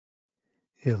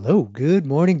Hello, good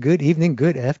morning, good evening,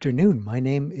 good afternoon. My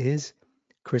name is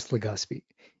Chris Legaspi,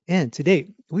 and today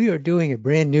we are doing a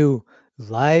brand new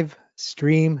live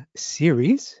stream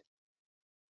series.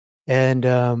 And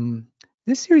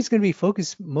this series is going to be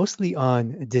focused mostly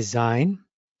on design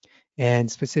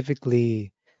and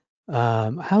specifically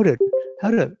how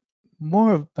to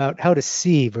more about how to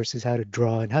see versus how to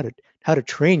draw and how to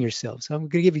train yourself. So I'm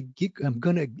going to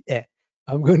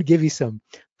give you some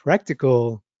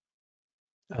practical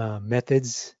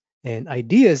methods and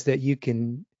ideas that you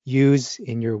can use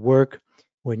in your work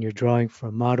when you're drawing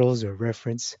from models or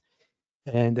reference,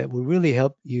 and that will really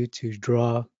help you to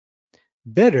draw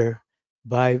better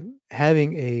by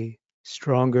having a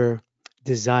stronger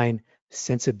design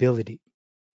sensibility.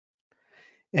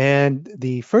 And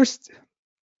the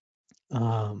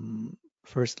um,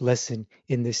 first lesson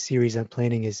in this series I'm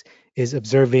planning is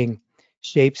observing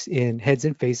shapes in heads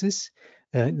and faces.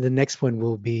 The next one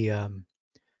will be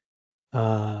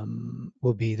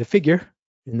the figure,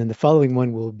 and then the following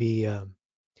one will be the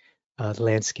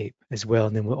landscape as well.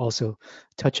 And then we'll also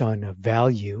touch on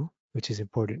value, which is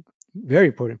important, very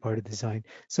important part of design.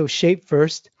 So shape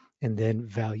first, and then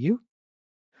value.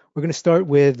 We're going to start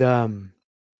with the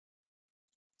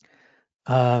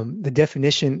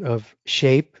definition of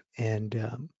shape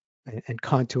and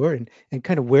contour and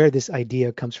kind of where this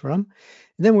idea comes from.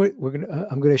 And then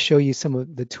I'm going to show you some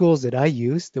of the tools that I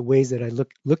use, the ways that I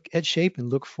look at shape and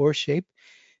look for shape.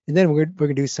 And then we're going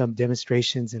to do some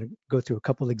demonstrations and go through a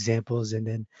couple examples, and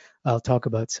then I'll talk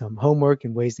about some homework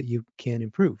and ways that you can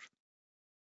improve.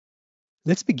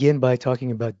 Let's begin by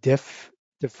talking about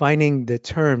defining the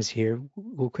terms here.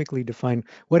 We'll quickly define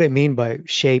what I mean by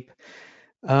shape.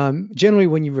 Generally,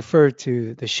 when you refer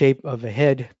to the shape of a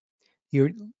head,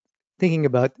 you're thinking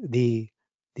about the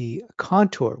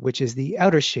contour, which is the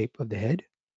outer shape of the head.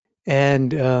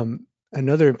 And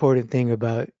another important thing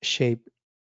about shape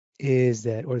is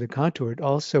that, or the contour, it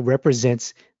also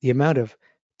represents the amount of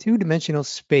two-dimensional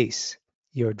space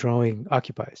your drawing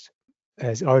occupies.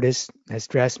 As artists, as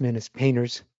draftsmen, as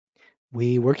painters,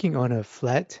 we working on a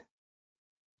flat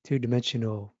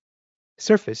two-dimensional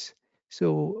surface.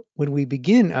 So when we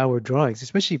begin our drawings,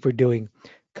 especially if we're doing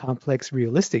complex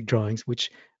realistic drawings, which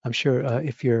I'm sure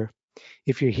if you're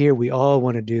here, we all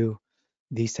want to do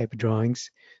these type of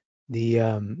drawings.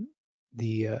 The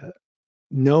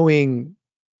knowing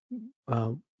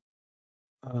uh,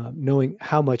 knowing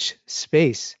how much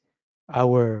space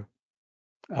our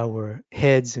our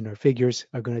heads and our figures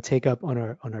are going to take up on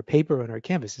our paper, on our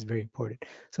canvas, is very important.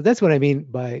 So that's what I mean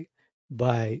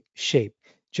by shape.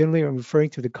 Generally, I'm referring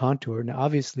to the contour. Now,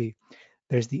 obviously,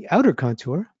 there's the outer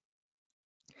contour,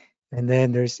 and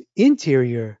then there's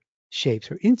interior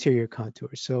shapes or interior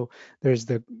contours. So there's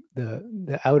the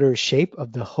outer shape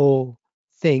of the whole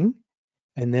thing,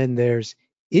 and then there's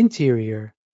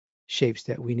interior shapes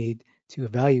that we need to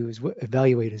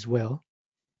evaluate as well.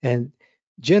 And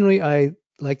generally, I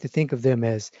like to think of them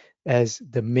as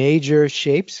the major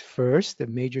shapes first, the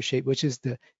major shape, which is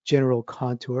the general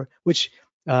contour, which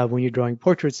when you're drawing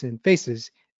portraits and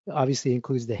faces, obviously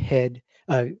includes the head,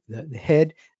 the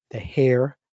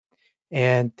hair,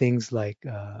 and things like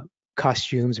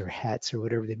costumes or hats or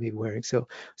whatever they may be wearing. So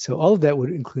all of that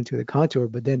would include to the contour,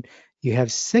 but then you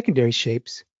have secondary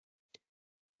shapes,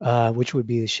 which would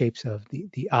be the shapes of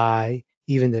the eye,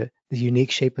 even the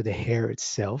unique shape of the hair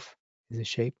itself is a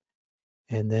shape,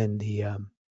 and then the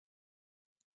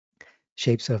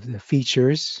shapes of the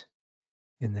features,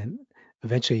 and then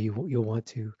eventually you'll want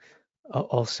to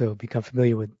also become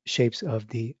familiar with shapes of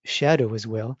the shadow as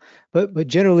well. But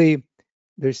generally,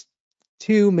 there's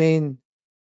two main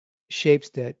shapes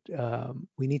that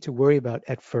we need to worry about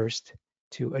at first,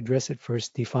 to address it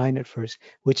first, define it first,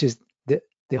 which is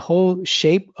the whole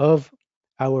shape of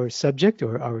our subject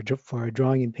or for our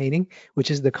drawing and painting,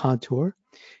 which is the contour,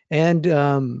 and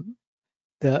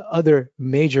the other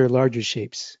major larger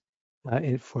shapes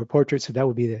for portraits. So that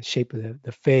would be the shape of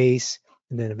the face,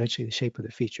 and then eventually the shape of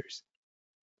the features.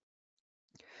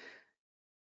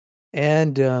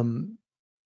 And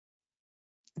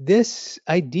this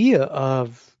idea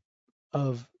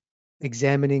of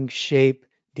examining shape,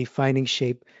 defining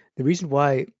shape, the reason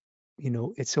why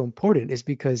it's so important is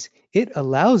because it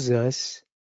allows us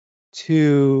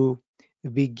to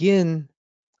begin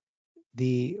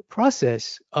the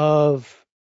process of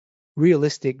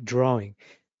realistic drawing.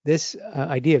 This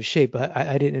idea of shape,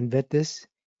 I didn't invent this.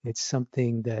 It's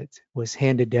something that was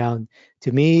handed down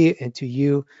to me and to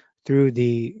you through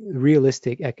the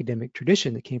realistic academic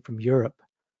tradition that came from Europe.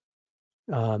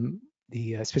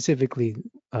 The specifically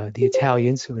the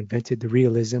Italians who invented the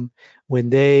realism, when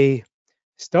they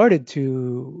started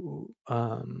to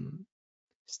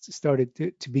started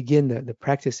to begin the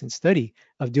practice and study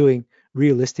of doing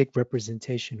realistic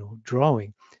representational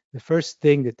drawing, the first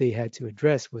thing that they had to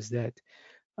address was that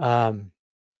um,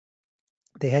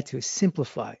 they had to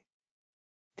simplify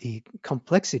the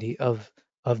complexity of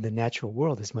the natural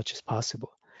world as much as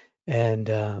possible. And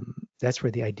that's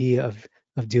where the idea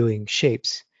of doing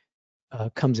shapes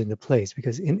comes into place,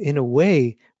 because in a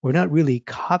way, we're not really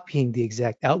copying the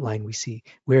exact outline we see,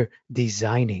 we're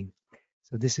designing.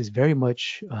 So this is very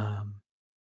much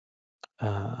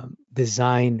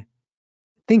design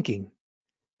thinking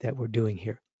that we're doing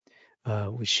here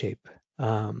with shape.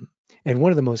 Um, and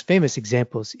one of the most famous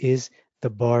examples is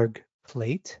the Barg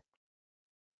plate.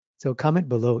 So comment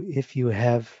below if you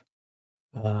have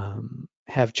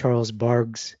Charles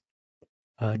Barg's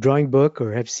drawing book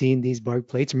or have seen these Barg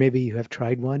plates, or maybe you have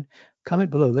tried one.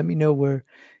 Comment below. Let me know where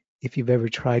if you've ever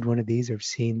tried one of these or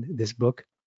seen this book.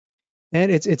 And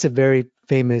it's a very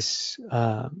famous.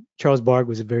 Charles Barg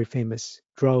was a very famous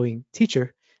drawing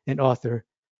teacher and author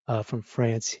from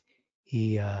France.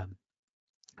 He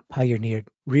pioneered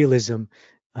realism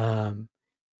um,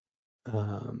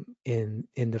 in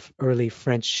the early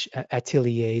French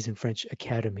ateliers and French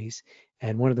academies.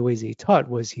 And one of the ways that he taught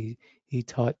was he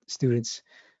taught students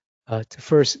to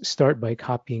first start by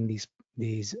copying these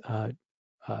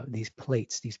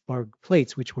plates, these Barg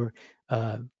plates, which were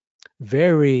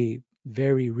very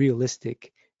very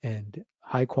realistic and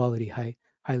high quality,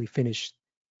 highly finished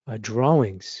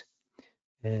drawings,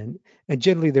 and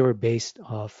generally they were based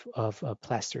off of a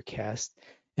plaster cast.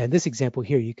 And this example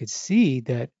here, you could see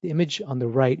that the image on the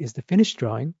right is the finished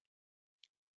drawing,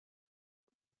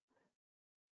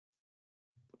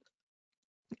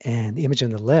 and the image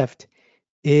on the left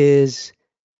is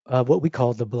what we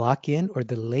call the block-in or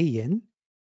the lay-in.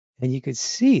 And you could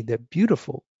see the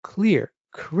beautiful, clear,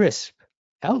 crisp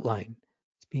outline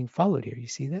is being followed here. You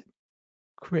see that?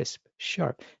 Crisp,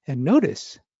 sharp. And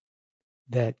notice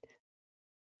that,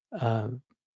 um,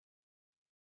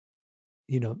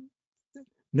 you know,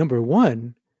 number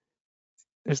one,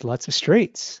 there's lots of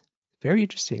straights. Very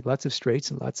interesting. Lots of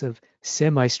straights and lots of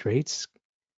semi-straights.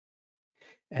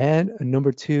 And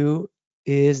number two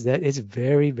is that it's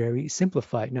very, very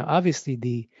simplified. Now, obviously,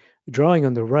 the drawing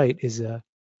on the right is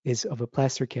of a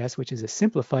plaster cast, which is a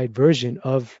simplified version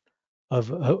of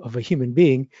a human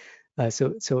being.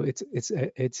 So it's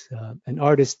an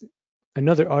artist,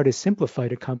 another artist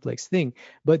simplified a complex thing.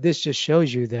 But this just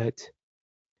shows you that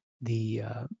the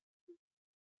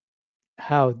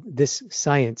how this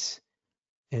science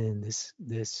and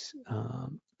this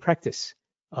practice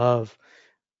of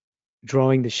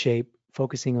drawing the shape,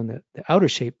 focusing on the outer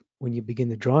shape when you begin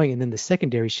the drawing, and then the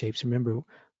secondary shapes. Remember,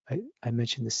 I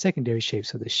mentioned the secondary shapes,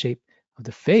 so the shape of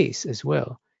the face as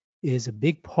well is a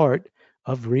big part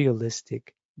of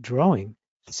realistic drawing,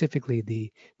 specifically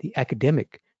the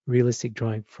academic realistic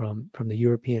drawing from the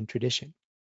European tradition.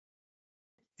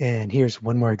 And here's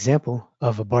one more example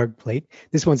of a Barg plate.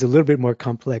 This one's a little bit more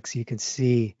complex. You can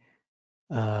see,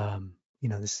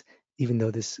 this, even though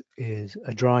this is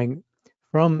a drawing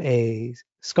from a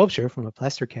sculpture, from a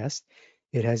plaster cast,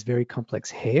 it has very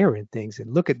complex hair and things.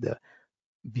 And look at the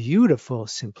beautiful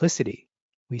simplicity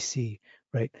we see,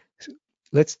 right? So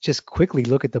let's just quickly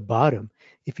look at the bottom.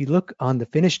 If you look on the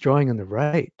finished drawing on the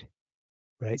right,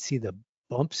 see the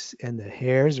bumps and the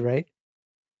hairs, right?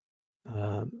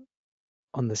 Um,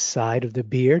 on the side of the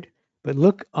beard. But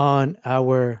look on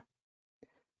our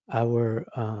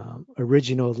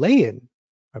original lay-in,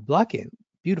 our block-in.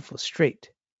 Beautiful, straight,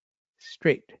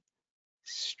 straight,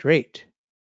 straight,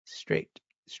 straight,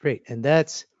 straight. And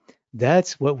that's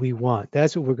what we want.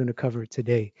 That's what we're going to cover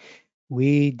today.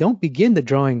 We don't begin the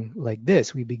drawing like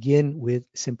this. We begin with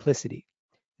simplicity.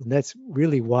 And that's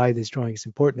really why this drawing is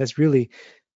important. That's really,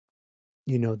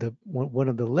 the one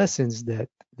of the lessons that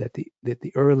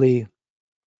the early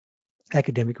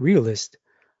academic realist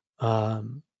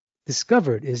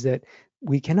discovered is that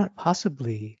we cannot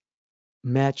possibly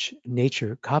match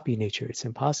nature, copy nature. It's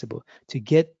impossible. To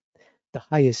get the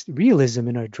highest realism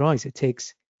in our drawings, it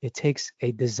takes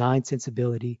a design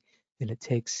sensibility, and it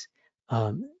takes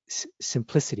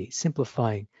simplicity,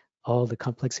 simplifying all the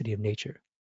complexity of nature.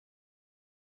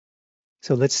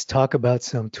 So let's talk about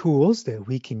some tools that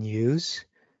we can use.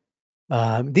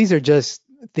 These are just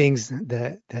things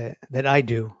that I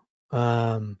do,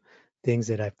 things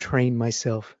that I've trained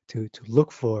myself to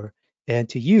look for and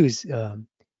to use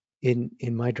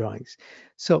in my drawings.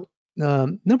 So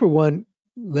number one,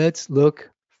 let's look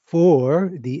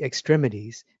for the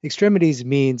extremities. Extremities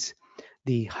means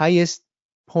the highest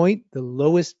point, the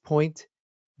lowest point,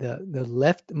 the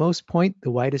leftmost point,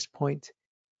 the widest point,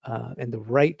 and the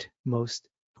rightmost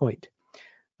point.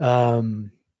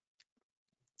 Um,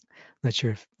 Not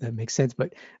sure if that makes sense,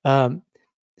 but um,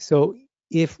 so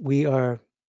if we are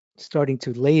starting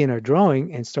to lay in our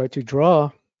drawing and start to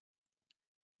draw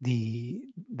the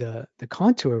the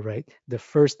contour, right, the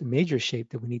first major shape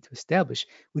that we need to establish,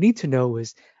 we need to know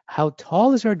is how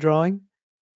tall is our drawing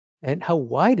and how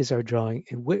wide is our drawing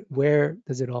and where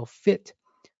does it all fit.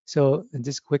 So in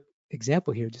this quick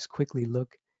example here, just quickly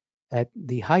look at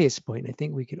the highest point. I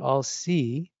think we could all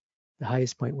see the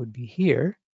highest point would be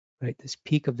here, right? This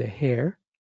peak of the hair.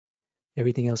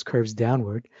 Everything else curves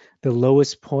downward. The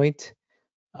lowest point,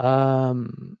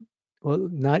 um, well,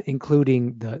 not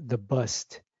including the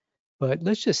bust, but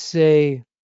let's just say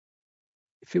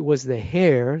if it was the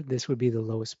hair, this would be the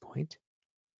lowest point.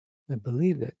 I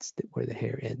believe that's where the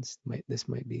hair ends. This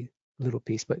might be a little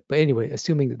piece, but anyway,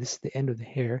 assuming that this is the end of the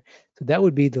hair, so that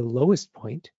would be the lowest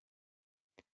point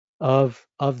of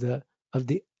of the of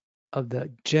the of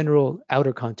the general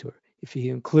outer contour. If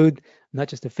you include not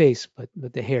just the face, but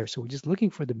the hair. So we're just looking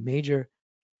for the major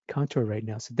contour right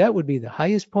now. So that would be the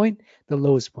highest point, the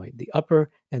lowest point, the upper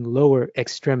and lower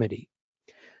extremity.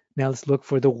 Now let's look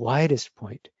for the widest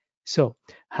point. So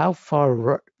how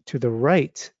far to the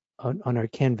right on our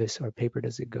canvas or paper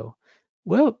does it go?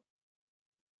 Well,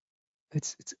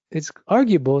 it's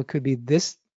arguable. It could be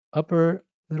this upper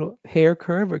little hair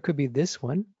curve, or it could be this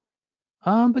one.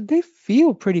 But they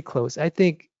feel pretty close. I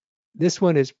think this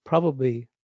one is probably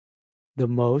the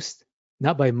most,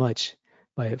 not by much,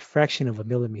 by a fraction of a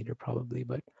millimeter probably,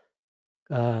 but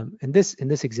in this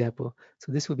example,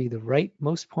 so this would be the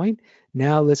rightmost point.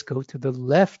 Now let's go to the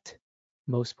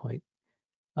leftmost point.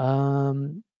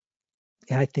 Um,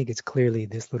 and I think it's clearly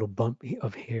this little bump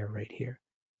of hair right here.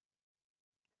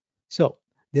 So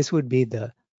this would be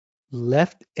the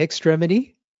left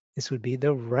extremity. This would be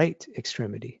the right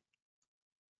extremity,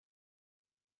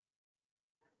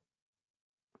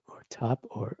 or top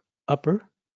or upper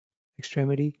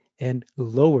extremity and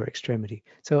lower extremity.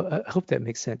 So I hope that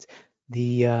makes sense.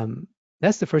 The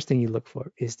That's the first thing you look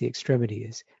for is the extremity,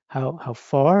 is how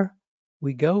far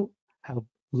we go, how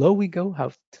low we go, how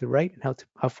to the right, and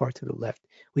how far to the left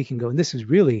we can go. And this is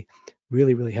really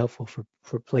helpful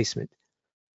for placement.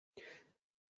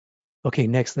 Okay,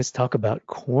 next let's talk about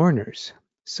corners.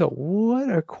 So what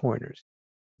are corners?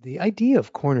 The idea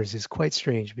of corners is quite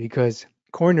strange because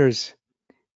corners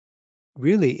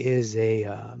really is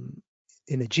in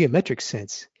a geometric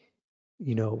sense.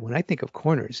 You know, when I think of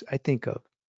corners, I think of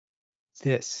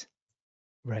this,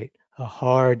 right? A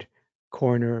hard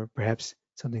corner, perhaps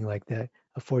something like that,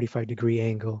 a 45-degree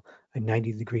angle, a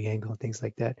 90-degree angle, things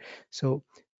like that. So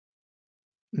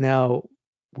now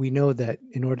we know that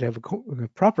in order to have a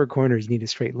proper corner, you need a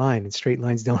straight line, and straight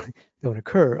lines don't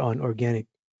occur on organic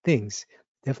things,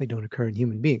 definitely don't occur in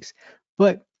human beings.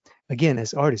 But again,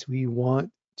 as artists, we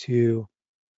want to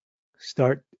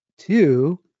start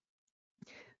to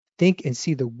think and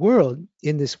see the world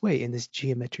in this way, in this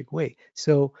geometric way.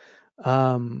 So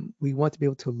we want to be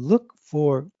able to look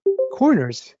for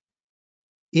corners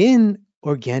in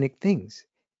organic things.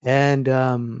 And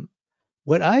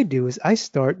what I do is I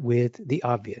start with the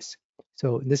obvious.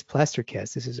 So in this plaster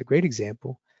cast, this is a great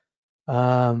example.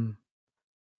 Um,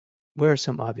 where are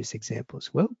some obvious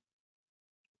examples? Well,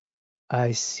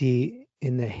 I see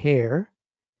in the hair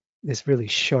this really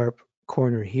sharp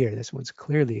corner here. This one's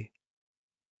clearly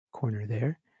a corner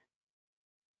there.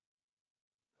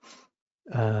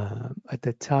 At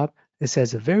the top, this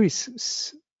has a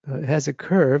it has a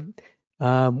curve,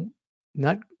 um,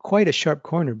 not quite a sharp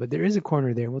corner, but there is a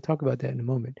corner there. We'll talk about that in a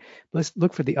moment. Let's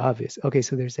look for the obvious. Okay,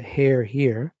 so there's a hair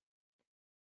here.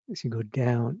 As you go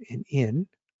down and in.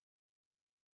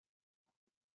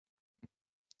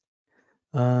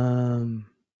 Um,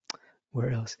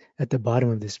 where else? At the bottom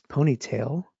of this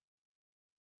ponytail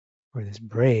or this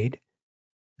braid,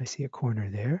 I see a corner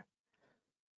there.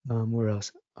 Where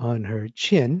else? On her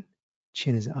chin.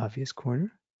 Chin is an obvious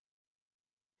corner,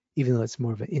 even though it's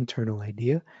more of an internal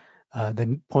idea.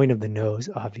 The point of the nose,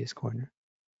 obvious corner.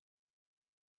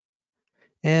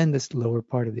 And this lower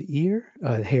part of the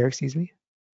hair, excuse me,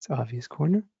 it's obvious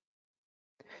corner.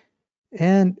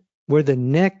 And where the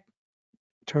neck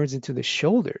turns into the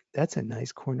shoulder, that's a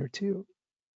nice corner too.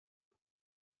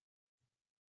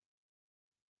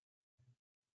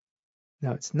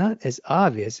 Now it's not as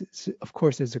obvious. Of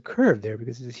course, there's a curve there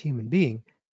because it's a human being,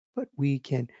 but we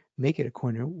can make it a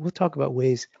corner. We'll talk about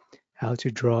ways how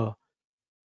to draw,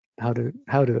 how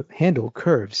to handle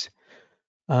curves.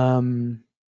 Um,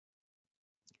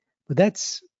 but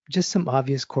that's just some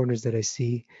obvious corners that I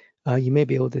see. You may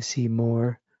be able to see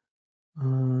more.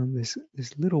 This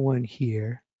little one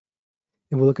here,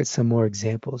 and we'll look at some more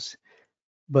examples.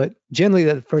 But generally,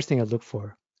 the first thing I look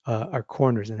for are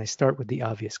corners, and I start with the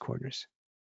obvious corners.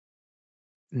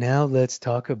 Now let's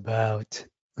talk about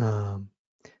um,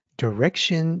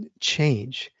 direction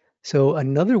change. So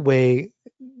another way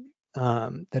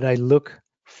that I look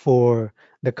for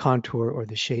the contour or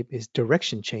the shape is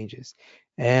direction changes.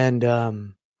 And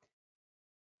um,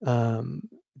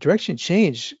 direction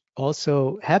change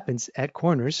also happens at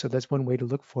corners, so that's one way to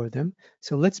look for them.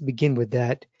 So let's begin with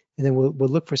that, and then we'll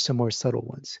look for some more subtle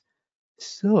ones.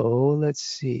 So let's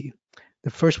see. The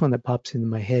first one that pops into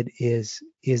my head is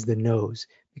the nose,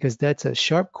 because that's a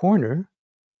sharp corner,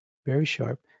 very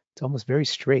sharp. It's almost very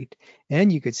straight,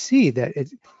 and you could see that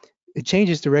it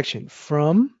changes direction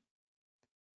from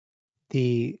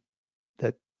the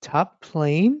the top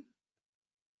plane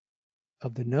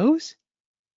of the nose,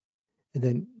 and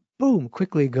then boom,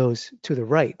 quickly goes to the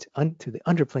right, to the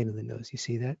underplane of the nose. You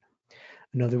see that?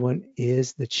 Another one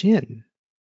is the chin.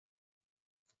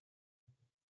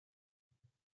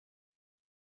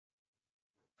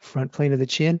 Front plane of the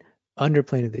chin,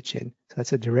 underplane of the chin. So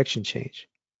that's a direction change.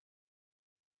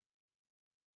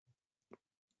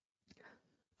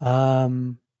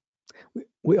 Um,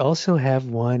 we also have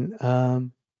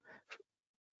one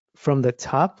from the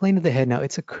top plane of the head. Now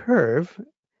it's a curve.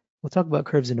 We'll talk about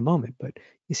curves in a moment, but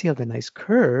you see how the nice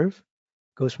curve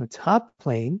goes from top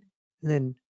plane and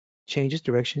then changes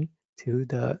direction to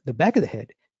the back of the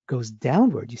head, goes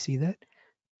downward. You see that?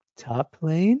 Top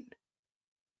plane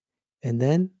and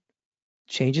then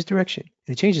changes direction.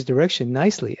 And it changes direction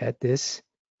nicely at this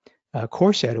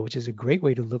core shadow, which is a great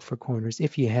way to look for corners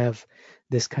if you have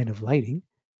this kind of lighting.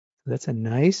 So that's a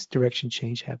nice direction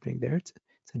change happening there. It's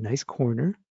a nice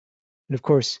corner. And of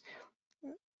course,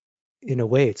 in a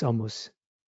way, it's almost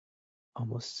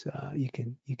you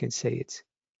can say it's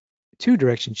two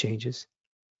direction changes.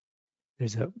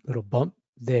 There's a little bump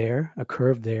there, a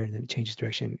curve there, and then it changes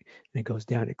direction and it goes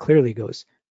down. It clearly goes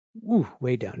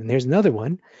way down. And there's another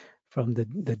one from the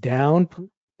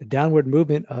downward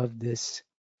movement of this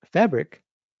fabric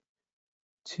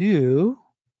to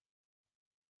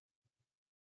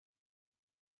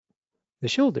the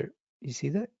shoulder. You see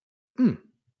that? Mm,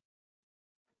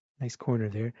 nice corner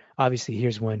there. Obviously,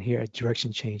 here's one here, a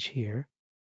direction change here,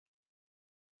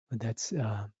 but that's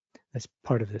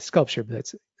part of the sculpture. But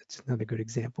that's another good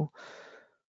example.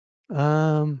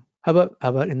 How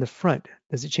about in the front?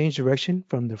 Does it change direction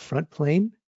from the front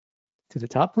plane to the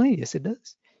top plane? Yes, it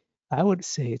does. I would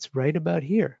say it's right about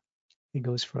here. It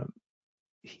goes from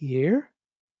here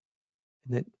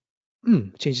and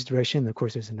then changes direction. And of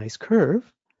course, there's a nice curve,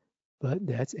 but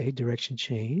that's a direction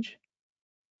change.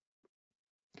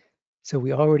 So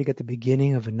we already got the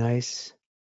beginning of a nice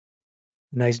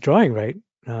drawing, right?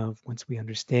 Once we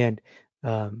understand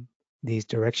these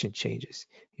direction changes.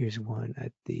 Here's one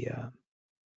at I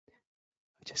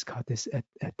just caught this at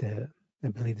I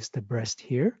believe it's the breast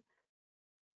here.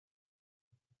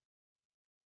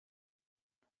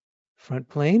 Front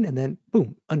plane and then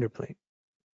boom, underplane.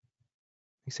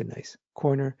 Makes a nice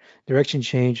corner. Direction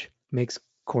change makes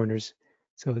corners.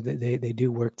 So they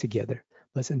do work together.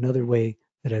 That's another way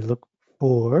that I look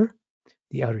for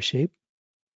the outer shape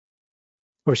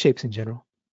or shapes in general.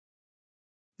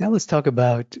 Now let's talk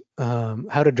about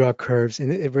how to draw curves,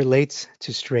 and it relates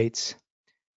to straights.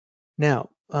 Now,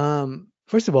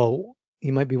 first of all,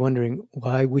 you might be wondering,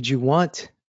 why would you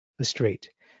want a straight?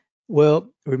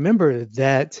 Well, remember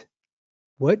that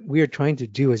what we are trying to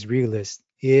do as realists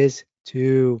is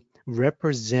to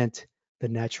represent the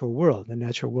natural world. The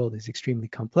natural world is extremely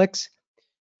complex.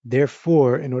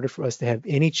 Therefore, in order for us to have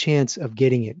any chance of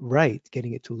getting it right,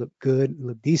 getting it to look good,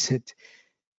 look decent,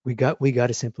 we got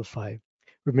to simplify.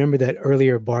 Remember that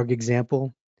earlier Barg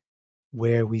example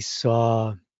where we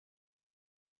saw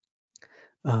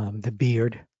the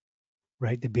beard,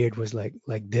 right? The beard was like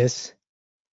this,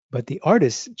 but the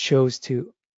artist chose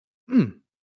to,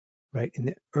 right, in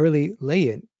the early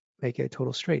lay-in, make it a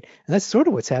total straight. And that's sort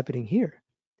of what's happening here.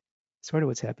 Sort of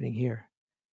what's happening here.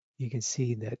 You can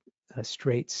see that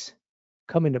straights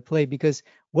come into play because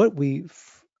what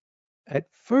at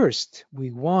first we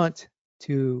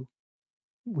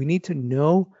need to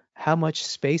know how much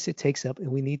space it takes up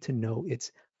and we need to know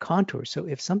its contour. So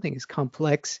if something is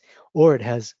complex or it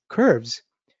has curves,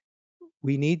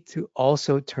 we need to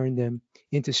also turn them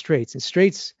into straights. And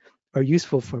straights are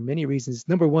useful for many reasons.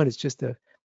 Number one, it's just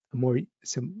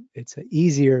it's an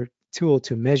easier tool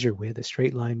to measure with, a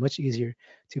straight line, much easier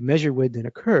to measure with than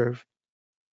a curve.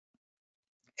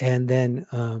 And then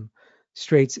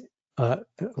straights, a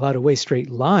lot of ways, straight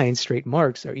lines, straight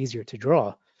marks are easier to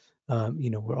draw.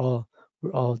 We're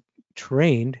all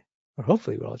trained, or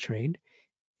hopefully we're all trained,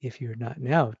 if you're not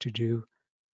now, to do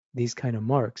these kind of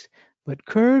marks. But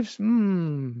curves,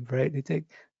 right? They take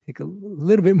a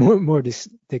little bit more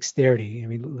dexterity. I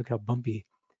mean, look how bumpy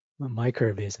my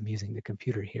curve is. I'm using the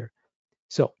computer here.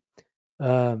 So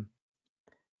um,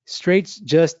 straights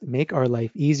just make our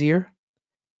life easier.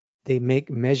 They make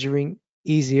measuring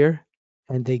easier,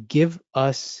 and they give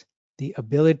us the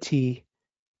ability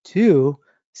to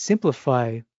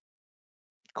simplify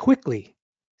quickly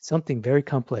something very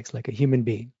complex like a human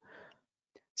being.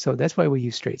 So that's why we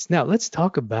use straights. Now let's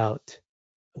talk about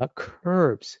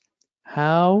curves.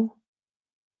 How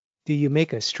do you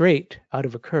make a straight out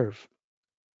of a curve?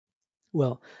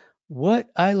 Well, what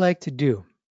I like to do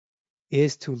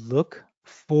is to look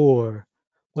for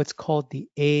what's called the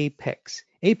apex.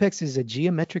 Apex is a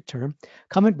geometric term.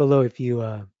 Comment below if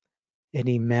you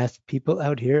any math people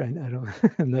out here. I don't.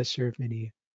 I'm not sure if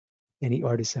any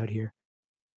artists out here.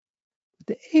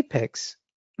 The apex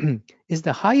is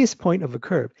the highest point of a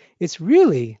curve. It's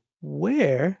really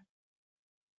where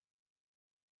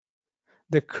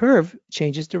the curve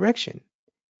changes direction,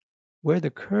 where the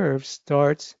curve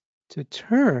starts to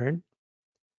turn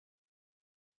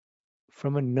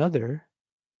from another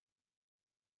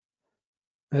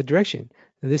direction.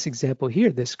 In this example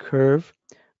here, this curve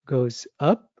goes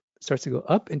up, starts to go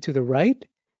up and to the right,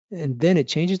 and then it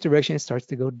changes direction and starts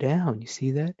to go down. You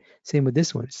see that? Same with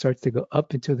this one. It starts to go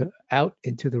up into the out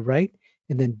into the right,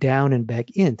 and then down and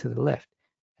back in to the left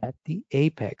at the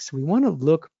apex. We want to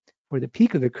look for the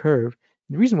peak of the curve.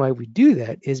 And the reason why we do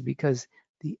that is because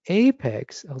the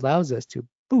apex allows us to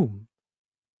boom,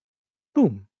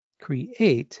 boom,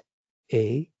 create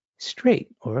a straight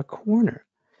or a corner.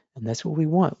 And that's what we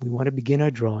want. We want to begin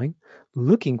our drawing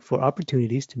looking for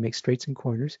opportunities to make straights and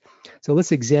corners. So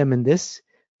let's examine this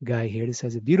guy here. This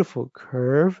has a beautiful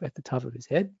curve at the top of his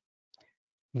head.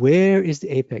 Where is the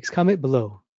apex? Comment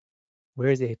below. Where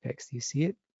is the apex? Do you see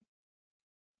it?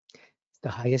 It's the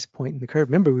highest point in the curve.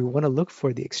 Remember, we want to look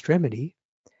for the extremity.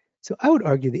 So I would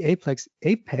argue the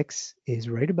apex is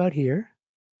right about here.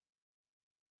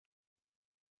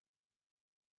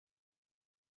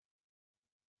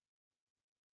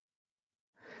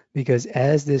 Because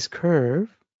as this curve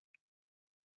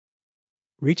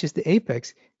reaches the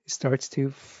apex, it starts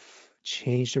to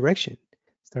change direction,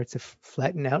 starts to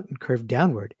flatten out and curve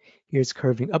downward. Here it's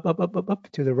curving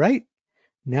up to the right.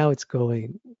 Now it's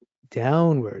going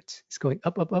downwards. It's going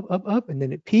up, and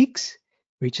then it peaks,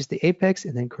 reaches the apex,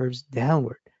 and then curves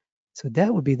downward. So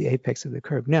that would be the apex of the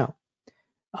curve. Now,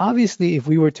 obviously, if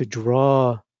we were to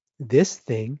draw this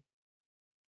thing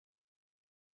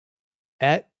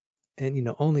at,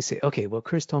 and only say, okay, well,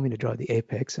 Chris told me to draw the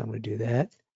apex, so I'm going to do that,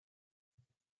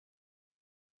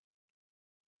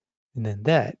 and then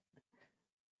that.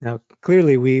 Now,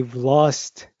 clearly, we've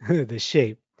lost the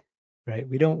shape, right?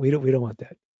 We don't want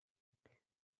that.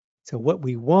 So what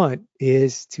we want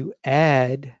is to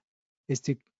add, is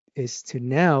to is to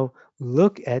now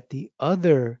look at the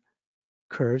other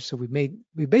curves. So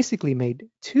we basically made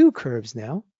two curves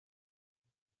now.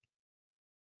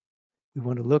 We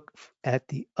want to look at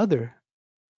the other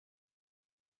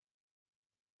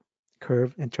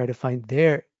curve and try to find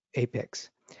their apex.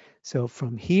 So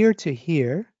from here to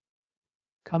here,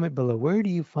 comment below, where do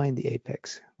you find the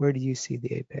apex? Where do you see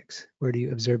the apex? Where do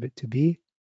you observe it to be?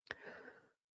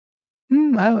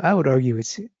 I would argue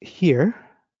it's here.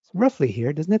 It's roughly here.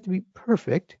 It doesn't have to be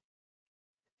perfect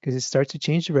because it starts to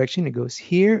change direction. It goes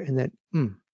here and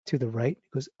then to the right.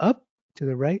 It goes up to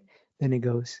the right. Then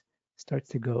it starts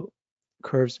to go,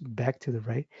 curves back to the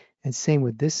right. And same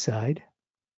with this side.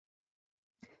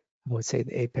 I would say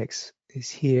the apex is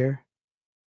here.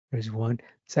 There's one.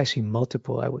 It's actually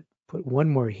multiple. I would put one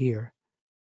more here.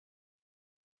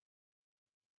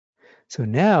 So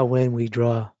now when we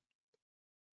draw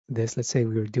this, let's say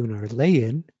we were doing our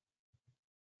lay-in,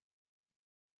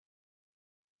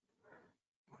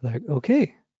 we're like,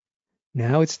 okay,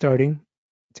 now it's starting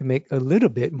to make a little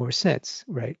bit more sense,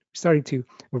 right? Starting to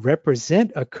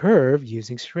represent a curve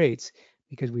using straights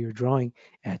because we were drawing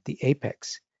at the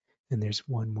apex. And there's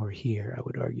one more here, I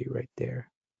would argue, right there.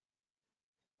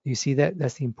 You see that?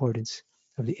 That's the importance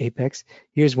of the apex.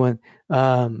 Here's one.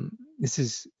 This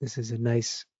is a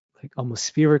nice, like almost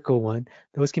spherical one.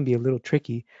 Those can be a little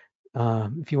tricky.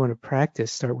 If you want to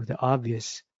practice, start with the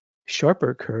obvious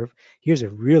sharper curve. Here's a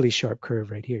really sharp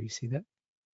curve right here. You see that?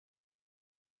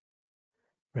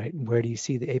 Right? And where do you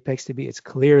see the apex to be? It's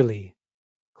clearly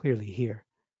here,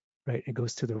 right? It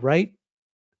goes to the right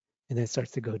and then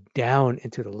starts to go down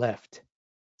and to the left.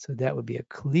 So that would be a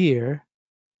clear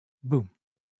boom,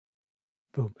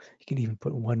 boom. You can even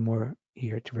put one more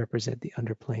here to represent the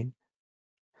underplane.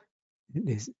 It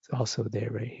is also there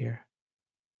right here.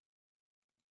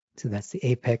 So that's the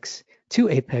apex, two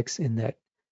apex in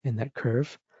that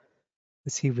curve.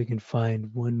 Let's see if we can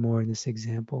find one more in this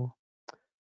example.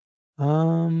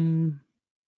 Um,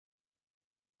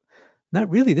 Not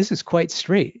really. This is quite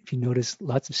straight. If you notice,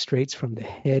 lots of straights from the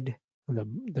head, from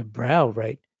the brow,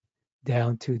 right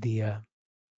down to the uh,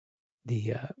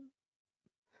 the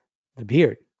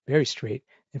beard, very straight,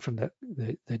 and from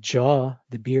the jaw,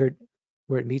 the beard,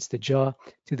 where it meets the jaw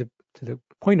to the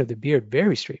point of the beard,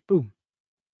 very straight. Boom.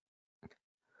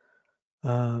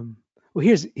 Um, well,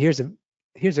 here's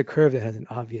a curve that has an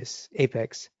obvious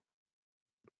apex.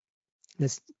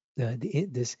 This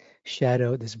this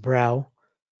shadow, this brow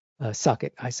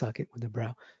socket, eye socket with the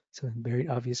brow. So a very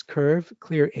obvious curve,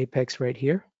 clear apex right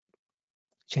here.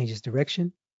 Changes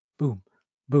direction. Boom,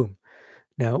 boom.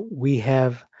 Now we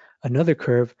have another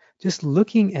curve. Just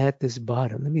looking at this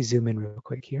bottom. Let me zoom in real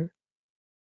quick here.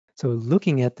 So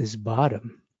looking at this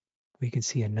bottom, we can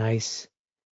see a nice,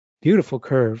 beautiful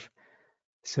curve.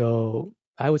 So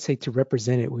I would say to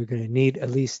represent it, we're going to need at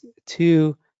least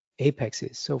two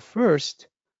apexes. So first,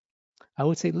 I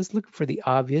would say let's look for the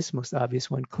obvious, most obvious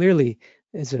one. Clearly,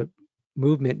 is a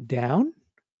movement down,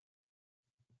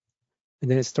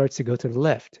 and then it starts to go to the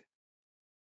left,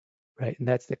 right? And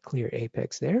that's the clear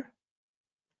apex there.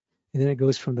 And then it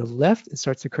goes from the left and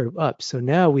starts to curve up. So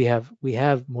now we have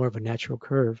more of a natural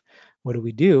curve. What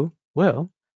do?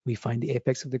 Well, we find the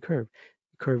apex of the curve.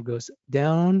 The curve goes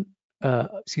down,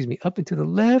 up and to the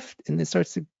left, and then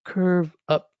starts to curve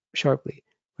up sharply,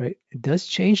 right? It does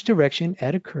change direction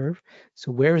at a curve.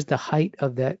 So where is the height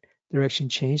of that direction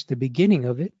change? The beginning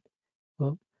of it.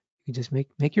 Well, you just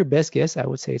make your best guess. I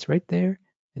would say it's right there.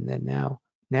 And then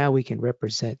now we can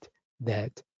represent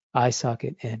that eye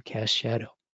socket and cast shadow.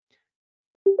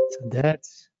 So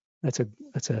that's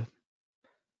the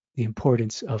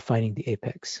importance of finding the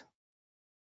apex.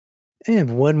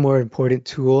 And one more important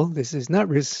tool. This is not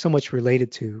so much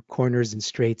related to corners and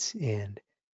straights and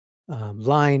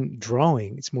line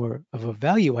drawing. It's more of a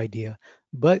value idea.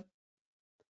 But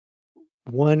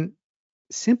one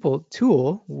simple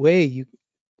tool way you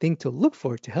thing to look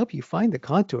for to help you find the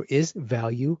contour is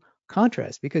value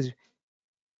contrast. Because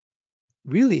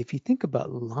really, if you think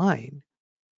about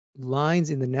lines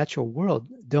in the natural world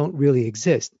don't really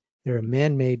exist. They're a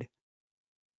man-made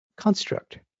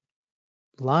construct.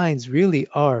 Lines really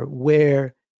are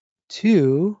where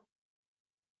two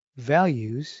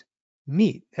values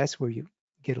meet. That's where you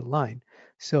get a line.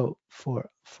 So for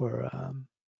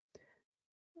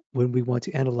when we want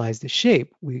to analyze the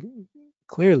shape, we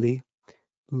clearly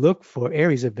look for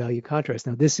areas of value contrast.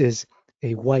 Now this is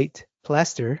a white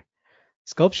plaster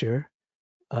sculpture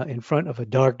in front of a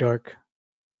dark,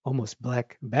 almost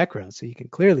black background. So you can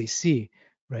clearly see,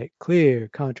 right? Clear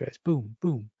contrast. Boom,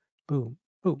 boom, boom,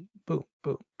 boom, boom,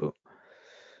 boom, boom.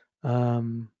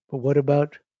 But what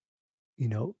about, you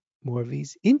know, more of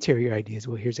these interior ideas?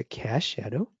 Well, here's a cast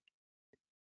shadow,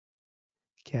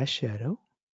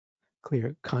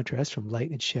 clear contrast from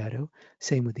light and shadow.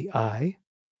 Same with the eye,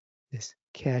 this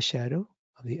cast shadow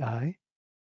of the eye,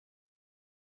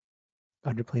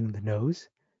 underplane of the nose,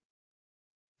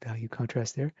 value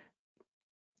contrast there.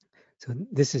 So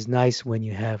this is nice when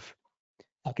you have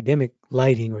academic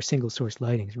lighting or single source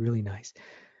lighting. It's really nice,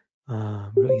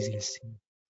 real easy to see.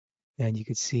 And you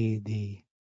could see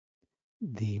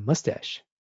the mustache.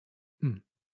 Mm,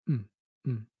 mm,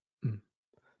 mm, mm.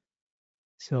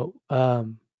 So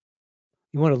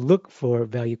you want to look for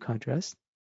value contrast.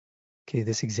 Okay,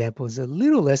 this example is a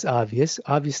little less obvious.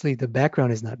 Obviously, the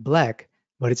background is not black,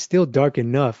 but it's still dark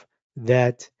enough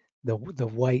that the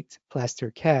white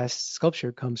plaster cast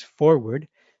sculpture comes forward.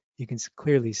 You can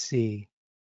clearly see,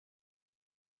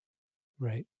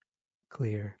 right,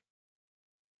 clear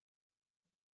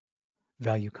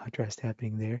value contrast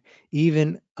happening there.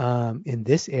 Even in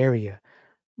this area,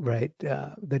 right,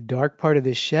 the dark part of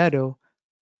the shadow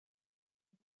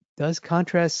does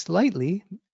contrast slightly.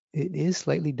 It is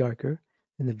slightly darker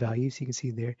than the values you can see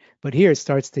there. But here it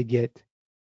starts to get,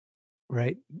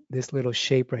 right, this little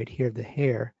shape right here, the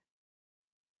hair,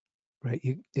 right?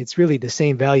 It's really the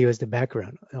same value as the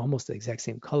background, almost the exact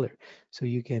same color. So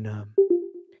you're going to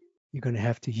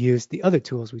have to use the other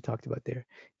tools we talked about there.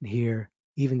 And here,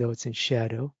 even though it's in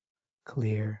shadow,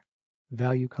 clear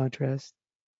value contrast,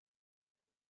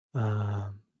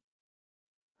 um,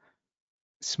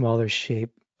 smaller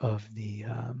shape of the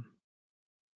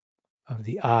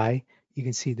eye. You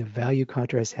can see the value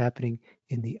contrast happening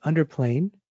in the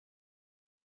underplane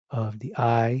of the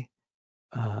eye.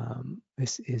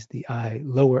 This is the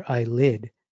lower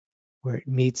eyelid, where it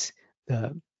meets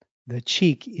the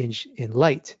cheek in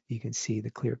light. You can see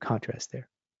the clear contrast there.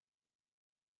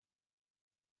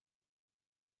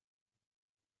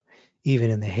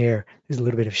 even in the hair. There's a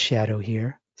little bit of shadow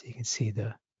here, so you can see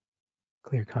the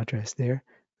clear contrast there,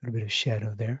 a little bit of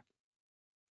shadow there.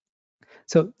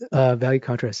 So value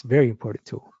contrast, very important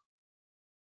tool.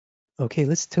 Okay,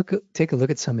 let's take a look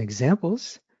at some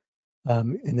examples,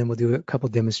 and then we'll do a couple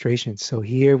demonstrations. So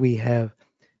here we have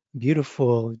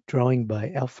beautiful drawing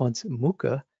by Alphonse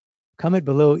Mucha. Comment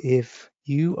below if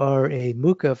you are a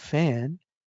Mucha fan.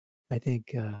 I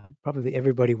think probably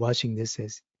everybody watching this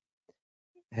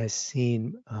has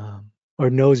seen or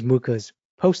knows Mucha's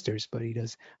posters, but he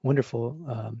does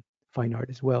wonderful fine art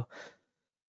as well.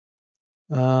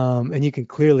 And you can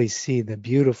clearly see the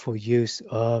beautiful use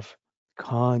of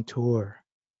contour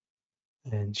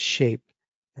and shape.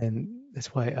 And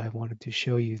that's why I wanted to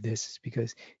show you this,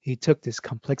 because he took this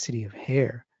complexity of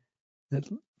hair, that,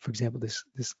 for example,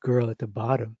 this girl at the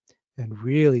bottom, and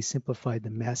really simplified the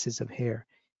masses of hair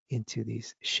into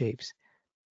these shapes.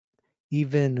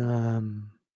 Even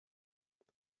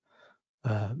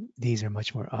these are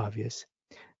much more obvious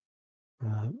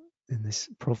uh, in this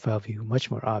profile view, much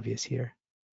more obvious here.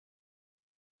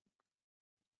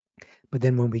 But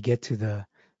then when we get to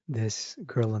this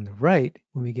girl on the right,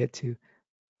 when we get to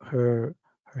her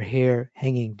hair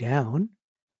hanging down,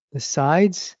 the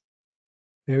sides,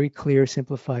 very clear,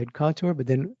 simplified contour. But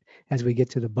then as we get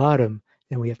to the bottom,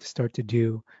 then we have to start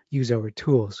to use our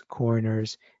tools,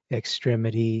 corners,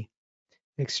 extremity,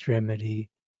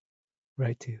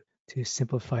 right, to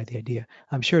simplify the idea.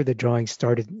 I'm sure the drawing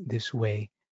started this way.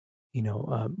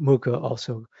 Mucha,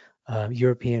 also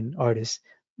European artist,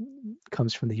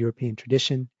 comes from the European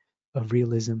tradition of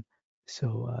realism.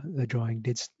 So the drawing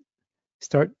did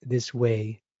start this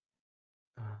way,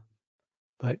 uh,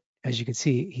 but as you can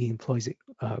see, he employs it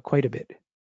quite a bit.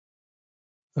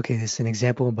 Okay, this is an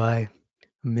example by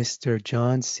Mr.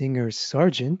 John Singer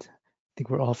Sargent. I think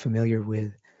we're all familiar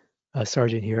with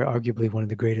Sargent here, arguably one of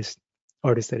the greatest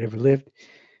artists that ever lived,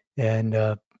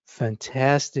 and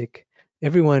fantastic.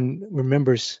 Everyone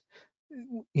remembers.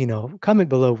 Comment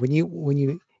below when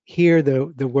you hear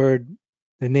the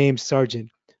name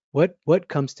Sargent. What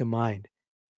comes to mind?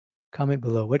 Comment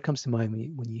below. What comes to mind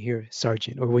when you hear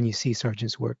Sargent or when you see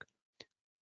Sargent's work?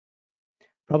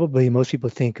 Probably most people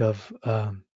think of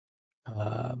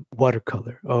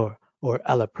watercolor or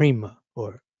alla prima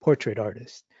or portrait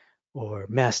artist or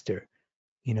master,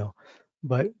 you know.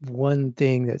 But one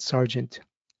thing that Sargent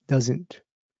doesn't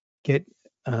get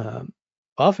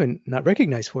often not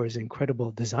recognized for is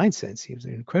incredible design sense. He was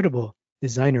an incredible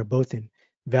designer, both in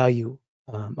value,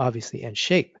 obviously, and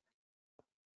shape.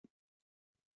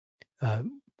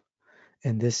 Um,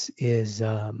 and this is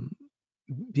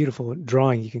beautiful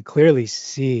drawing. You can clearly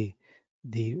see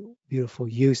the beautiful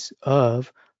use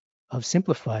of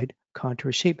simplified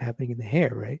contour shape happening in the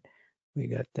hair, right? We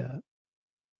got the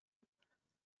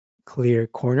clear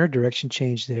corner direction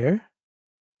change there.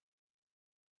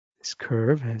 This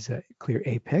curve has a clear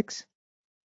apex,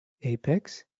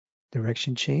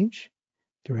 direction change,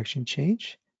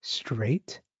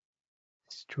 straight,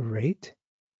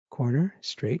 corner,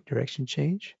 straight, direction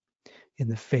change. In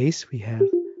the face, we have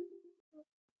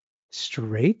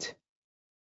straight,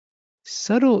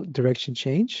 subtle direction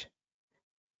change.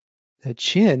 The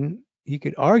chin, you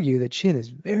could argue the chin is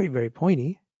very, very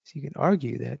pointy. So you can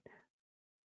argue that,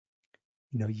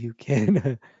 you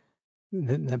can,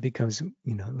 that becomes, it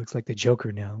looks like the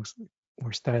Joker now, looks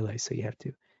more stylized. So you have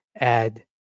to add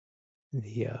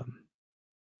the,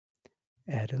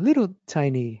 add a little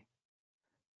tiny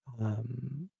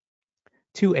um,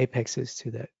 two apexes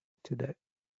to that.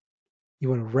 You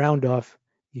want to round off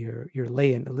your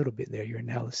lay-in a little bit there, your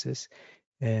analysis,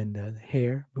 and the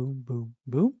hair, boom, boom,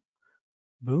 boom,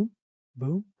 boom,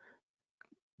 boom.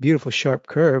 Beautiful sharp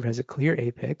curve has a clear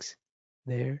apex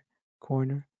there,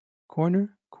 corner,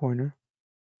 corner, corner,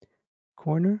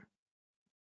 corner,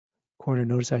 corner.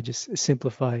 Notice I just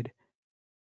simplified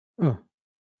uh,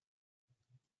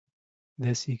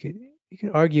 this. You could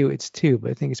argue it's two,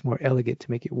 but I think it's more elegant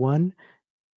to make it one,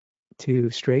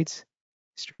 two straights,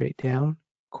 straight down,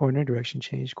 corner, direction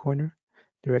change, corner,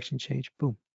 direction change,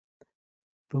 boom,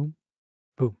 boom,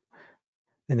 boom.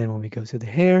 And then when we go to the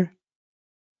hair,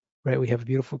 right, we have a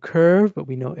beautiful curve, but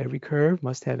we know every curve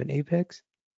must have an apex.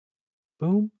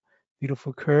 Boom,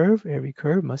 beautiful curve. Every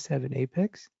curve must have an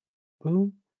apex.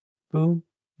 Boom, boom,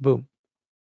 boom,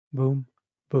 boom,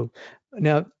 boom.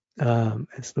 Now,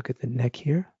 let's look at the neck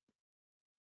here.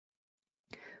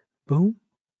 Boom,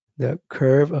 the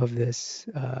curve of this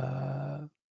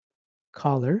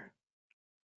collar.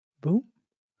 Boom,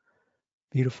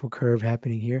 beautiful curve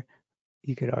happening here.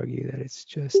 You could argue that it's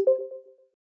just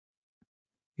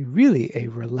really a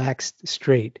relaxed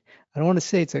straight. I don't want to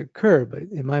say it's a curve, but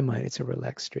in my mind, it's a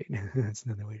relaxed straight. That's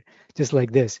another way. Just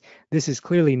like this. This is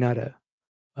clearly not a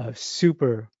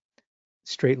super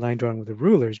straight line drawn with a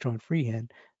ruler, is drawn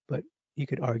freehand, but you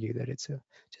could argue that it's a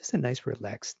just a nice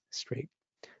relaxed straight.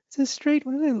 It's a straight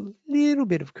with a little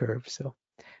bit of curve. So,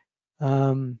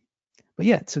 um, but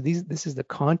yeah, so this is the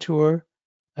contour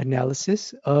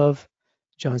analysis of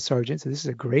John Sargent. So this is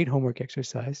a great homework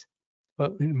exercise.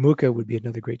 Well, Muka would be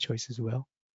another great choice as well.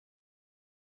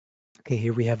 Okay,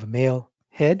 here we have a male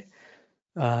head.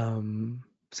 Um,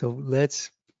 so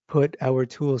let's put our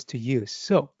tools to use.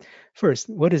 So first,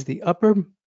 what is the upper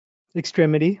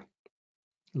extremity,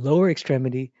 lower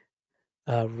extremity,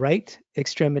 right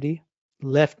extremity,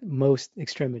 leftmost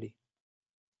extremity?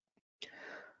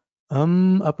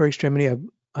 Upper extremity,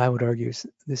 I would argue is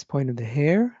this point of the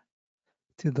hair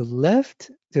to the left,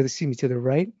 excuse me, to the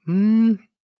right. You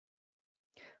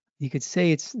could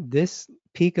say it's this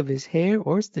peak of his hair,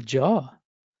 or it's the jaw,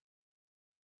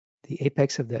 the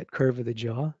apex of that curve of the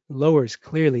jaw. Lower is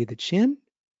clearly the chin.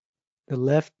 The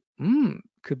left,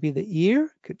 could be the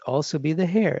ear, could also be the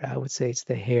hair. I would say it's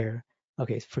the hair.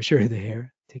 Okay, for sure the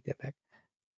hair. Take that back.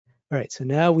 All right, so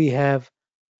now we have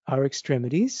our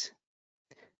extremities.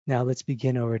 Now let's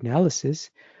begin our analysis.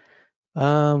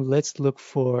 Let's look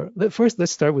for, first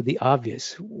let's start with the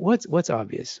obvious. What's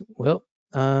obvious? Well,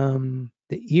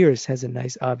 the ears has a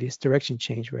nice obvious direction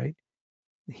change, right?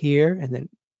 Here, and then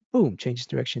boom, changes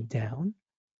direction down.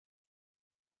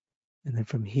 And then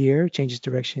from here, changes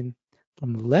direction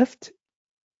from the left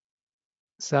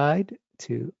side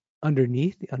to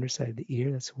underneath the underside of the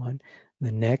ear. That's one.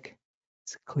 The neck,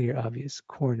 it's a clear, obvious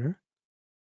corner.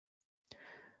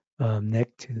 Neck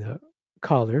to the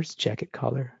collars, jacket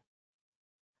collar.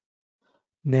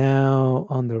 Now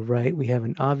on the right, we have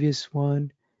an obvious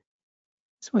one.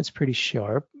 This one's pretty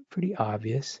sharp, pretty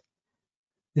obvious.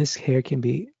 This hair can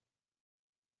be,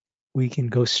 we can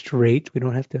go straight. We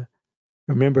don't have to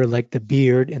remember like the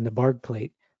beard and the bark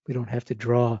plate. We don't have to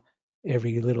draw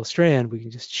every little strand. We can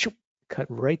just shoop, cut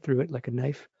right through it like a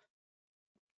knife.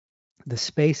 The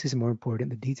space is more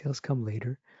important. The details come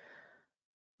later.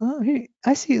 Oh, here,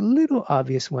 I see a little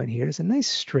obvious one here. There's a nice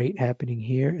straight happening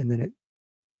here, and then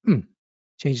it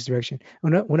changes direction.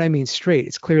 When I mean straight,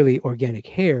 it's clearly organic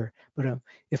hair. But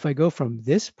if I go from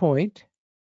this point,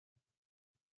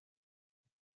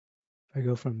 if I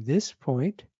go from this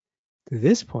point to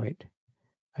this point,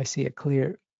 I see a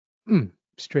clear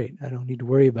straight. I don't need to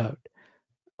worry about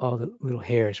all the little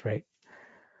hairs, right?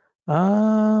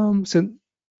 So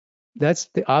that's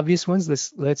the obvious ones.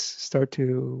 Let's start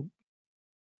to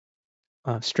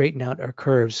straighten out our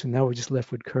curves. So now we're just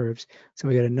left with curves. So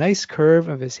we got a nice curve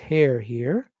of his hair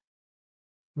here,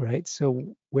 right?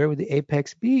 So where would the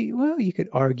apex be? Well, you could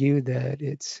argue that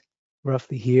it's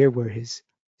roughly here where his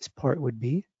part would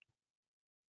be.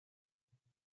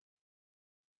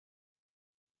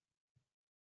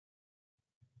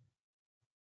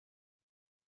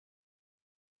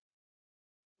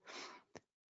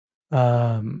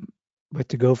 Um, but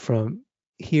to go from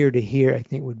here to here, I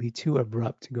think would be too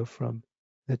abrupt to go from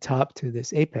the top to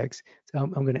this apex. So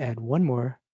I'm going to add one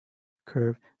more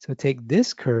curve. So take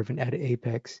this curve and add an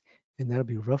apex, and that'll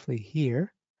be roughly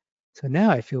here. So now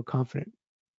I feel confident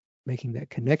making that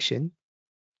connection.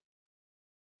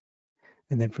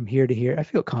 And then from here to here, I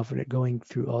feel confident going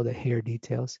through all the hair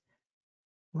details.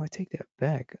 Well, I take that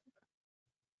back.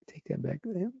 Take that back.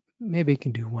 Maybe I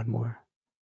can do one more.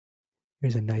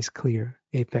 Here's a nice clear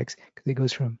apex because it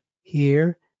goes from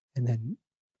here and then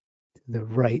to the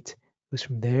right. It goes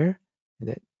from there and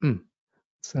that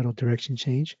subtle direction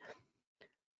change.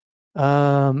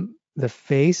 The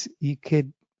face, you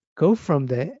could go from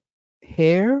the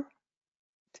hair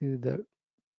to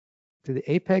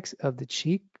the apex of the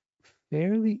cheek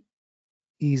fairly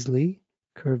easily,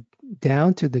 curve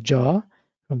down to the jaw.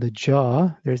 From the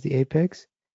jaw, there's the apex.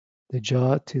 The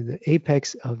jaw to the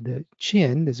apex of the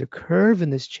chin. There's a curve in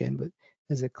this chin, but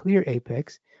there's a clear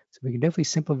apex. So we can definitely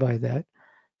simplify that.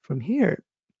 From here,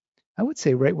 I would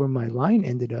say right where my line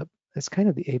ended up, that's kind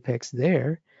of the apex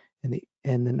there. And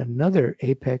then another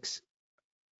apex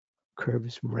curve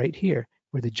is right here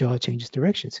where the jaw changes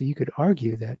direction. So you could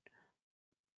argue that,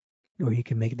 or you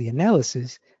can make the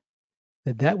analysis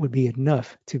that that would be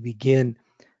enough to begin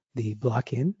the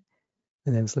block in.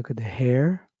 And then let's look at the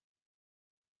hair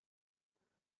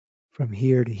from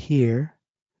here to here,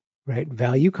 right?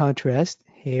 Value contrast,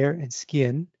 hair and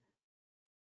skin,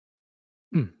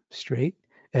 straight.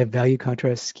 And value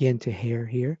contrast, skin to hair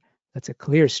here. That's a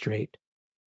clear straight,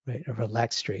 right? A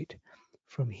relaxed straight.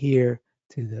 From here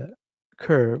to the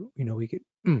curve, we could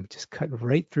just cut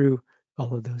right through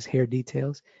all of those hair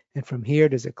details. And from here,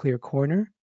 there's a clear corner.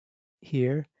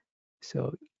 here.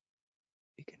 So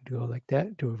you can go like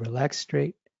that, do a relaxed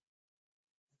straight.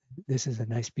 This is a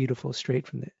nice, beautiful straight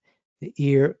from the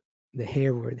ear, the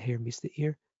hair where the hair meets the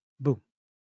ear. Boom,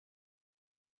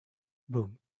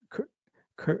 boom.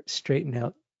 Straighten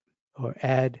out or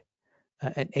add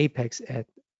an apex at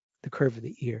the curve of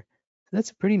the ear. So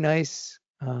that's a pretty nice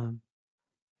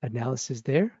analysis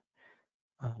there.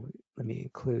 Let me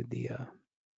include the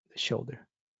shoulder.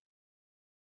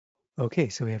 Okay,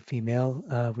 so we have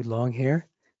female with long hair.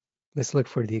 Let's look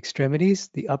for the extremities.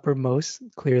 The uppermost,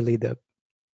 clearly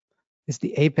it's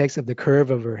the apex of the curve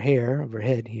of her hair, of her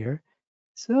head here.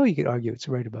 So you could argue it's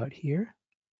right about here.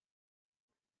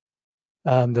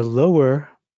 The lower,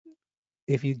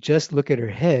 if you just look at her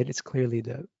head, it's clearly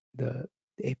the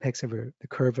apex of the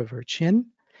curve of her chin.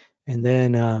 And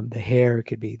then the hair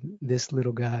could be this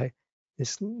little guy,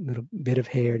 this little bit of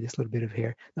hair, this little bit of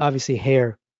hair. Obviously,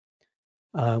 hair,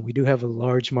 we do have a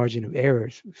large margin of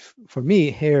errors. For me,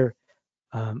 hair,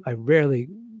 I rarely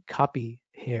copy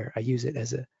hair. I use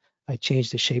it I change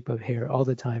the shape of hair all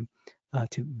the time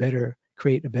to better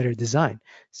create a better design.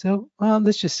 So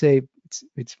let's just say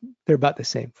they're about the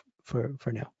same for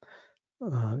now.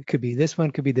 It could be this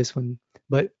one, could be this one,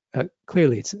 but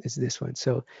clearly it's this one.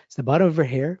 So it's the bottom of her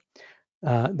hair.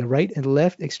 The right and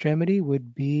left extremity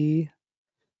would be,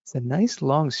 it's a nice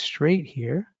long straight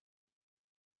here.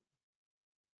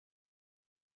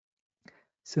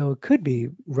 So it could be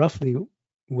roughly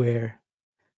where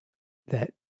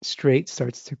that straight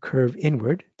starts to curve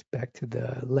inward, back to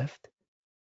the left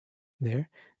there.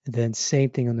 And then same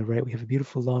thing on the right. We have a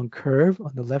beautiful long curve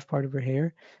on the left part of her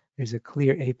hair. There's a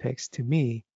clear apex. To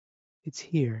me, it's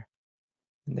here.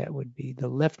 And that would be the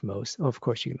leftmost. Oh, of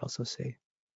course, you can also say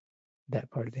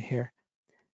that part of the hair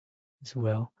as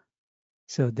well.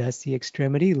 So that's the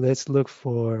extremity. Let's look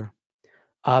for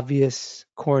obvious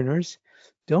corners.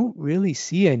 Don't really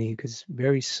see any because it's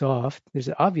very soft. There's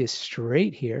an obvious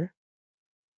straight here.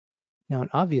 Now, an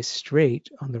obvious straight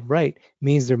on the right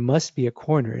means there must be a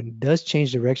corner, and it does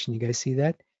change direction. You guys see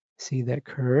that? See that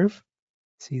curve?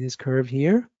 See this curve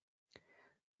here?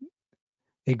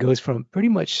 It goes from pretty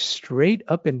much straight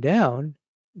up and down,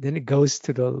 then it goes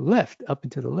to the left, up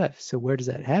and to the left. So where does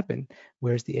that happen?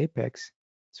 Where's the apex?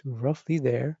 It's roughly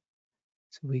there.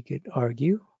 So we could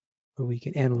argue, or we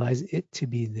can analyze it to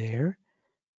be there.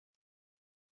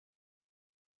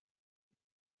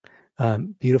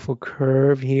 Beautiful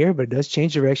curve here, but it does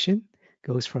change direction.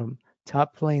 Goes from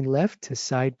top plane left to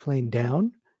side plane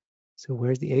down. So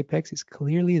where's the apex? It's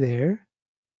clearly there.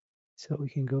 So we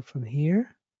can go from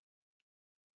here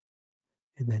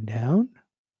and then down.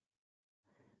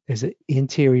 There's an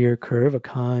interior curve, a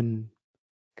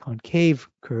concave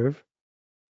curve,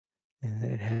 and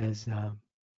it has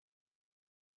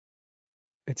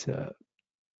it's a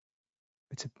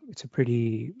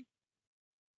pretty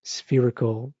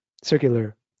spherical,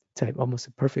 circular type, almost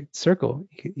a perfect circle,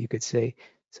 you could say.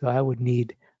 So I would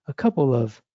need a couple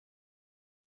of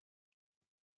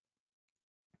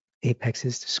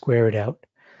apexes to square it out.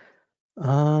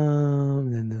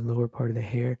 Then the lower part of the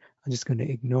hair, I'm just going to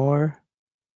ignore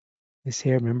this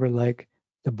hair. Remember, like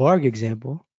the Barg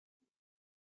example,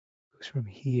 goes from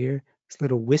here, this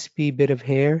little wispy bit of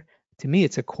hair. To me,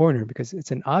 it's a corner because it's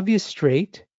an obvious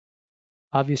straight.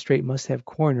 Obvious straight must have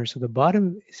corners. So the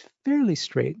bottom is fairly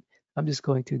straight. I'm just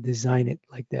going to design it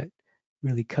like that,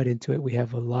 really cut into it. We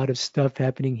have a lot of stuff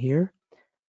happening here.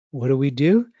 What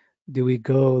do? Do we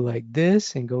go like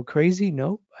this and go crazy?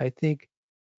 No, I think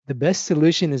the best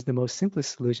solution is the most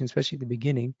simplest solution, especially at the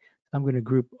beginning. I'm going to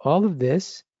group all of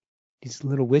this, these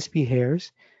little wispy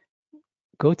hairs,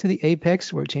 go to the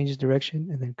apex where it changes direction,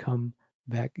 and then come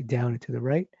back down and to the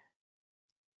right.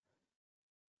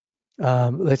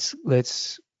 Let's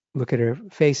look at her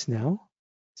face now.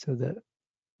 So the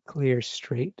clear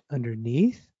straight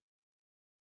underneath,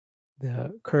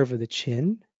 the curve of the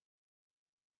chin.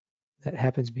 That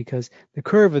happens because the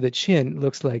curve of the chin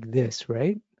looks like this,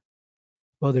 right?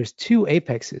 Well, there's two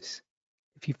apexes.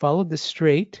 If you follow the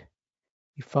straight,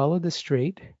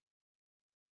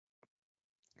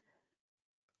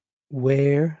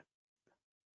 where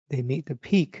they meet the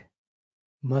peak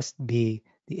must be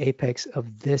the apex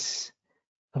of this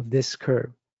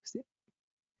curve.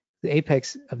 The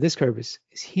apex of this curve is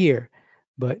here,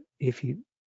 but if you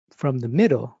from the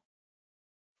middle,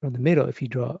 if you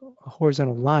draw a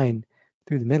horizontal line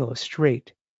through the middle, a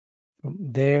straight from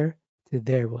there to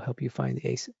there will help you find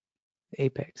the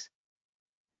apex.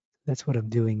 That's what I'm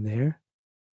doing there.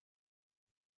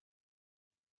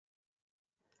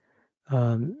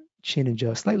 Chin and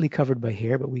jaw slightly covered by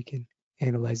hair, but we can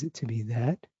analyze it to be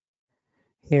that.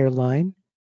 Hairline,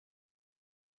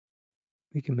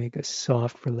 We can make a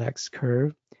soft, relaxed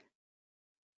curve.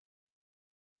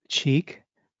 Cheek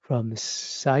from the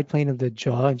side plane of the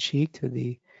jaw and cheek to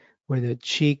the where the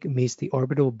cheek meets the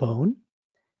orbital bone,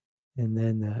 and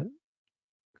then the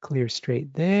clear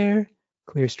straight there.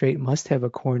 Clear straight must have a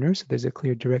corner, so there's a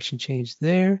clear direction change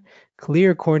there.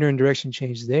 Clear corner and direction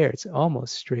change there. It's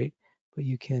almost straight, but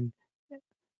you can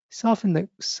soften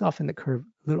the curve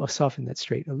a little, soften that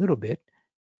straight a little bit,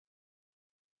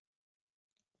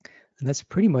 and that's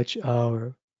pretty much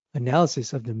our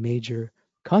analysis of the major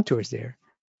contours there,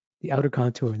 the outer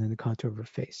contour and then the contour of her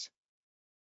face.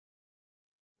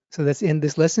 So that's in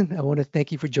this lesson. I want to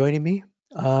thank you for joining me.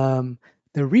 Um,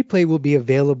 the replay will be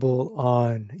available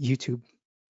on YouTube.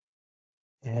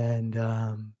 And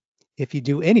if you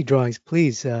do any drawings,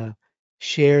 please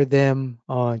share them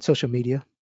on social media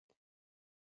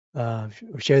or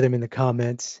share them in the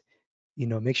comments.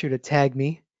 Make sure to tag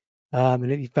me.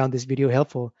 And if you found this video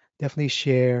helpful, definitely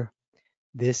share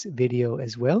this video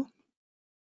as well.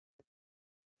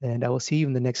 And I will see you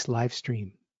in the next live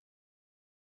stream.